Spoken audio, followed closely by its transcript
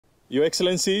Your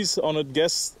Excellencies, honored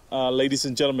guests, ladies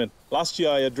and gentlemen, last year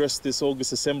I addressed this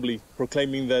August Assembly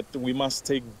proclaiming that we must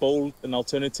take bold and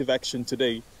alternative action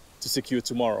today to secure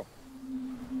tomorrow.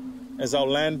 As our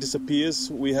land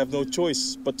disappears, we have no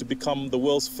choice but to become the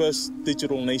world's first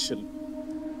digital nation.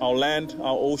 Our land,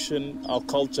 our ocean, our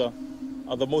culture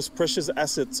are the most precious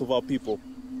assets of our people.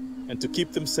 And to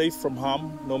keep them safe from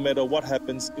harm, no matter what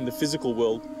happens in the physical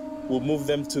world, we'll move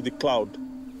them to the cloud.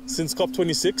 Since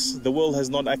COP26, the world has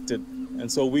not acted, and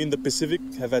so we in the Pacific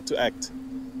have had to act.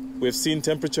 We have seen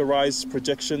temperature rise,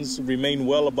 projections remain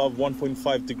well above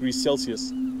 1.5 degrees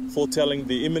Celsius, foretelling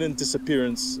the imminent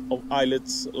disappearance of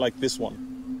islets like this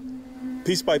one.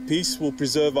 Piece by piece, we'll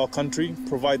preserve our country,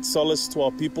 provide solace to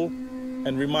our people,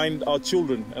 and remind our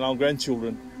children and our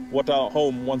grandchildren what our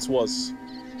home once was.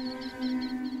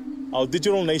 Our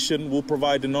digital nation will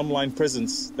provide an online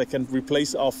presence that can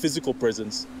replace our physical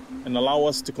presence and allow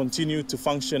us to continue to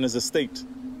function as a state.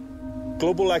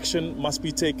 Global action must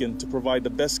be taken to provide the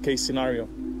best case scenario,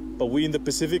 but we in the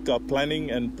Pacific are planning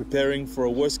and preparing for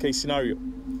a worst case scenario.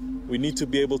 We need to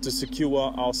be able to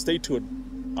secure our statehood,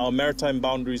 our maritime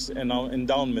boundaries and our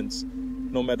endowments,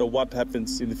 no matter what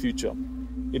happens in the future.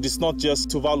 It is not just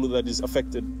Tuvalu that is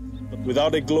affected.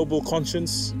 Without a global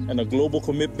conscience and a global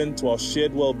commitment to our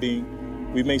shared well-being,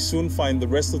 we may soon find the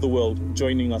rest of the world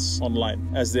joining us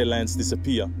online as their lands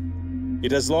disappear.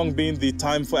 It has long been the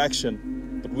time for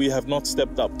action, but we have not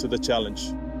stepped up to the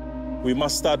challenge. We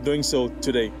must start doing so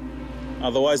today.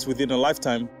 Otherwise, within a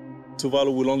lifetime,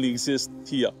 Tuvalu will only exist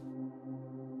here.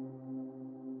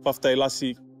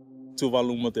 Faftailasi,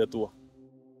 Tuvalu Moteatua.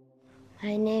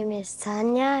 My name is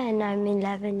Tanya and I'm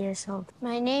 11 years old.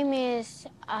 My name is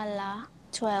Ala,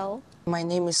 12. My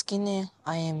name is Kine,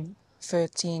 I am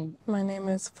 13. My name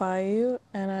is Fayu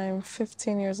and I'm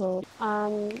 15 years old.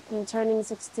 I'm turning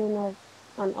 16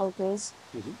 on August,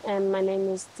 and my name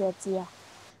is Tia.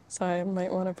 So I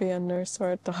might want to be a nurse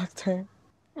or a doctor.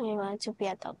 I want to be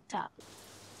a doctor.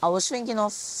 I was thinking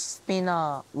of being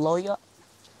a lawyer,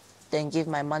 then give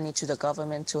my money to the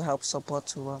government to help support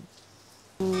Tuvalu.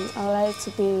 I like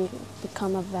to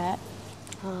become a vet.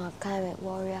 Climate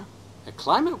warrior. A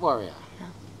climate warrior? Yeah.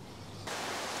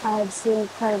 I've seen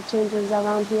climate changes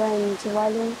around here in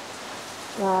Tuvalu,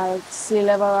 like sea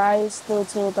level rise due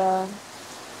to the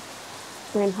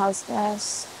greenhouse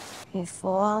gas.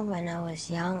 Before, when I was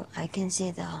young, I can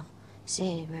see the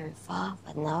sea very far,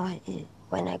 but now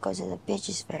when I go to the beach,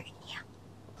 it's very near.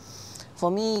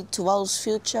 For me, Tuvalu's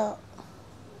future,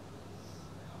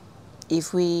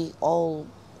 if we all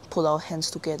put our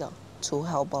hands together to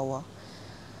help our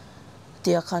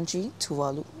dear country,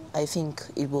 Tuvalu, I think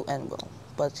it will end well.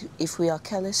 But if we are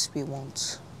careless, we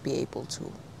won't be able to.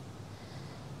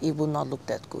 It will not look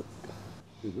that good.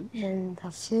 In the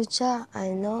future, I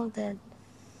know that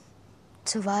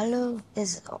Tuvalu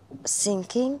is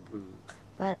sinking,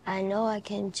 but I know I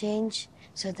can change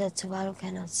so that Tuvalu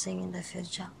cannot sink in the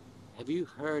future. Have you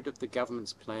heard of the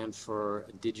government's plan for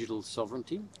digital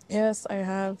sovereignty? Yes, I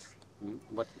have.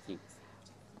 What do you think?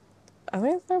 I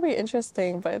think it's going to be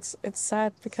interesting, but it's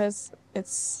sad because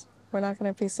we're not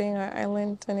going to be seeing our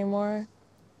island anymore.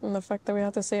 And the fact that we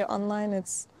have to say it online,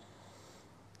 it's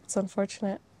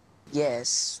unfortunate.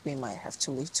 Yes, we might have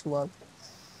to leave Tuvalu.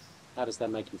 How does that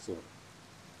make you feel?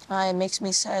 It makes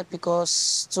me sad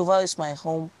because Tuvalu is my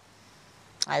home.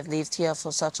 I've lived here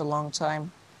for such a long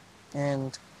time.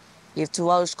 And if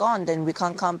Tuvalu is gone, then we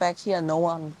can't come back here. No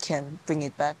one can bring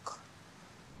it back.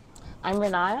 I'm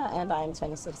Renaya, and I'm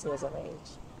 26 years of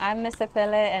age. I'm Mr.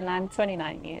 Pele, and I'm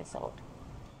 29 years old.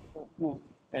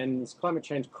 And is climate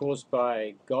change caused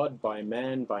by God, by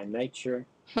man, by nature?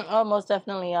 Oh, most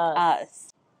definitely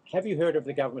us. Have you heard of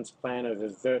the government's plan of a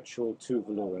virtual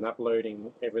Tuvalu and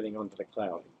uploading everything onto the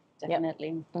cloud?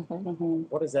 Definitely. Yep.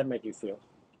 What does that make you feel?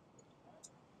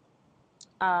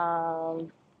 I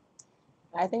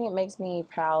think it makes me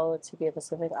proud to be a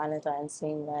Pacific Islander and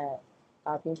seeing that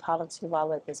being part of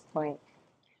Tuvalu at this point.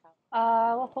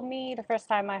 Well, for me, the first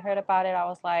time I heard about it, I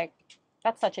was like,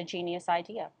 that's such a genius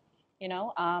idea, you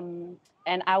know?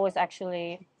 And I was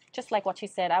actually, just like what she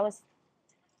said,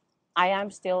 I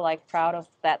am still like proud of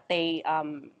that they,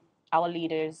 our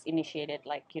leaders initiated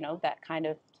like, you know, that kind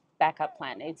of backup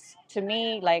plan. It's, to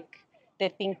me, like they're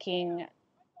thinking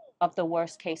of the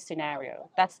worst case scenario.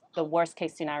 That's the worst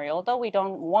case scenario. Although we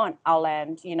don't want our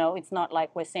land, you know, it's not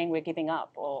like we're saying we're giving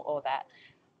up or that.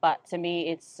 But to me,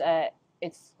 it's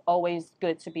always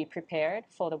good to be prepared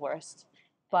for the worst.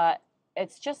 But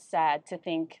it's just sad to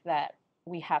think that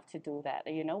we have to do that.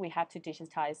 You know, we have to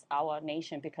digitize our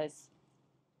nation because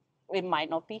it might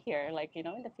not be here, like, you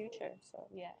know, in the future. So,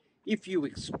 yeah. If you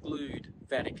exclude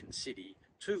Vatican City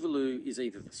Tuvalu is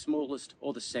either the smallest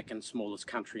or the second smallest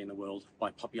country in the world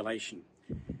by population.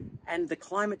 And the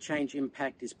climate change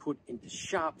impact is put into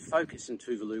sharp focus in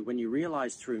Tuvalu when you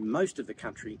realise through most of the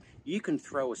country you can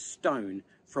throw a stone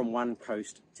from one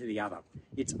coast to the other.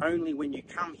 It's only when you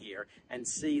come here and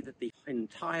see that the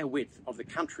entire width of the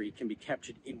country can be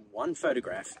captured in one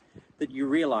photograph that you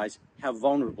realise how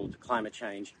vulnerable to climate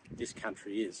change this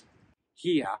country is.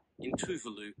 Here in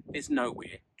Tuvalu, there's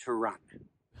nowhere to run.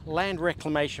 Land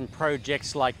reclamation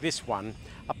projects like this one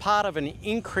are part of an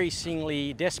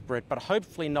increasingly desperate but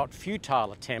hopefully not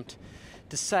futile attempt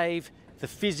to save the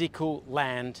physical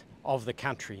land of the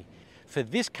country. For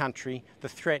this country, the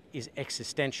threat is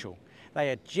existential.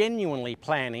 They are genuinely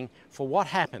planning for what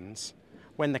happens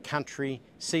when the country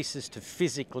ceases to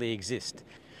physically exist.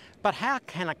 But how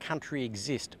can a country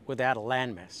exist without a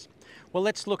landmass? Well,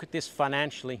 let's look at this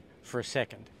financially for a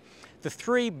second. The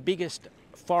three biggest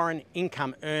foreign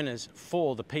income earners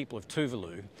for the people of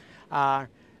Tuvalu are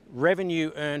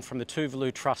revenue earned from the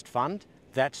Tuvalu Trust Fund,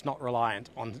 that's not reliant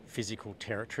on physical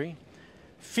territory,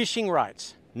 fishing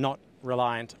rights, not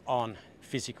reliant on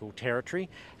physical territory,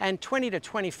 and 20 to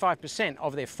 25%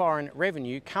 of their foreign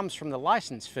revenue comes from the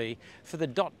license fee for the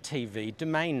 .tv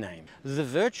domain name. The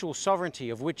virtual sovereignty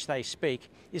of which they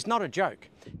speak is not a joke.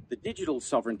 The digital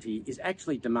sovereignty is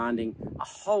actually demanding a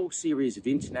whole series of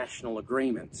international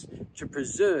agreements to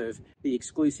preserve the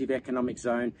exclusive economic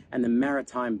zone and the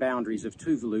maritime boundaries of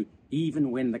Tuvalu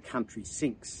even when the country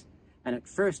sinks. And at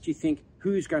first you think,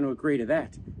 who's going to agree to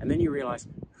that? And then you realise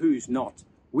who's not.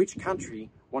 Which country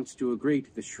wants to agree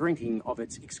to the shrinking of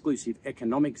its exclusive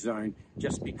economic zone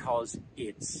just because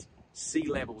its sea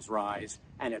levels rise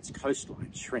and its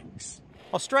coastline shrinks?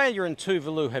 Australia and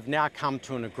Tuvalu have now come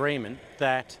to an agreement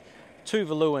that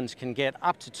Tuvaluans can get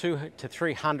up to 200 to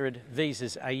 300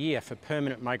 visas a year for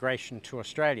permanent migration to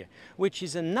Australia, which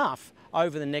is enough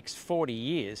over the next 40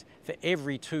 years for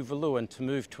every Tuvaluan to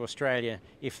move to Australia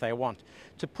if they want.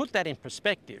 To put that in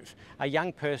perspective, a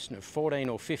young person of 14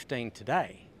 or 15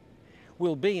 today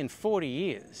will be in 40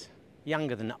 years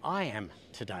younger than I am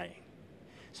today.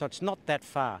 So it's not that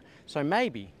far. So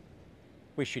maybe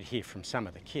we should hear from some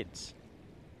of the kids.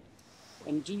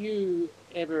 And do you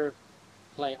ever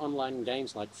play online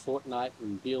games like Fortnite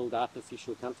and build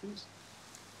artificial countries?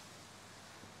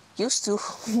 Used to,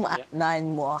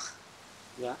 nine more.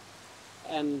 Yeah.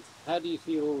 And how do you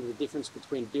feel the difference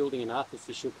between building an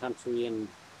artificial country and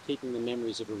keeping the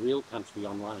memories of a real country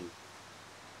online?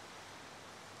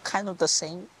 Kind of the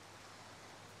same.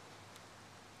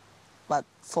 But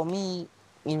for me,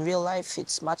 in real life,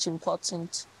 it's much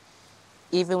important.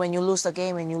 Even when you lose the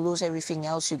game and you lose everything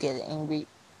else, you get angry.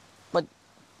 But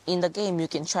in the game, you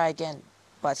can try again.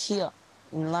 But here,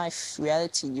 in life,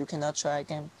 reality, you cannot try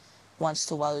again. Once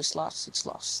Tuvalu is lost, it's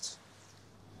lost.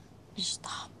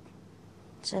 Stop.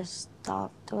 Just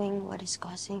stop doing what is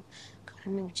causing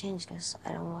climate change, because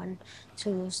I don't want to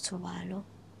lose Tuvalu.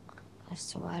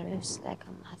 Because Tuvalu is like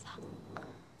a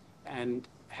mother. And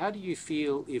how do you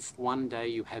feel if one day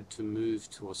you had to move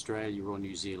to Australia or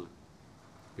New Zealand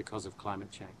because of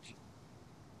climate change?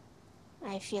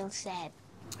 I feel sad.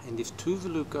 And if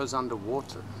Tuvalu goes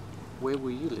underwater, where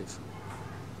will you live?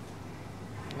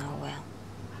 Nowhere.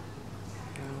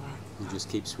 You just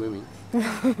keep swimming?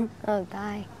 I'll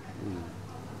die.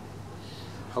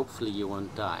 Hopefully you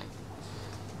won't die.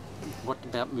 What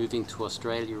about moving to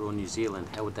Australia or New Zealand?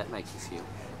 How would that make you feel?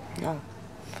 No,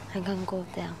 I can't go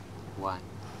there. Why?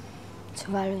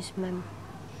 Tuvalu is my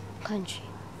country.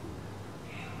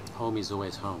 Home is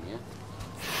always home,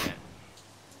 yeah?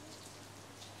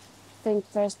 Think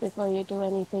first before you do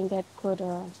anything that could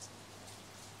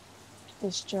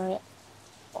destroy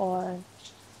or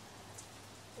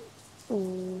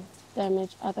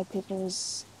damage other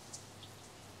people's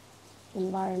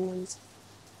environment.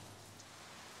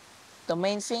 The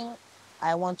main thing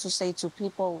I want to say to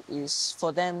people is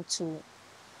for them to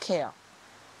care.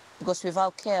 Because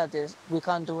without care, we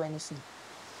can't do anything.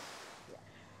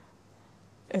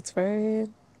 It's very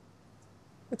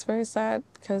sad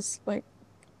because, like,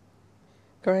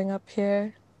 growing up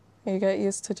here, you get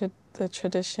used to the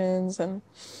traditions and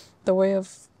the way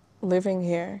of living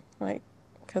here. Like,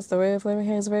 because the way of living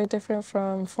here is very different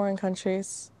from foreign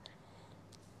countries.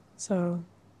 So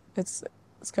it's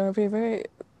gonna be very,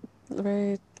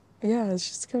 it's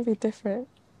just gonna be different.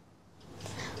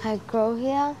 I grew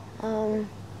here.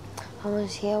 I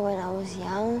was here when I was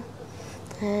young,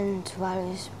 and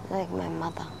Tuvalu is like my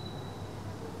mother.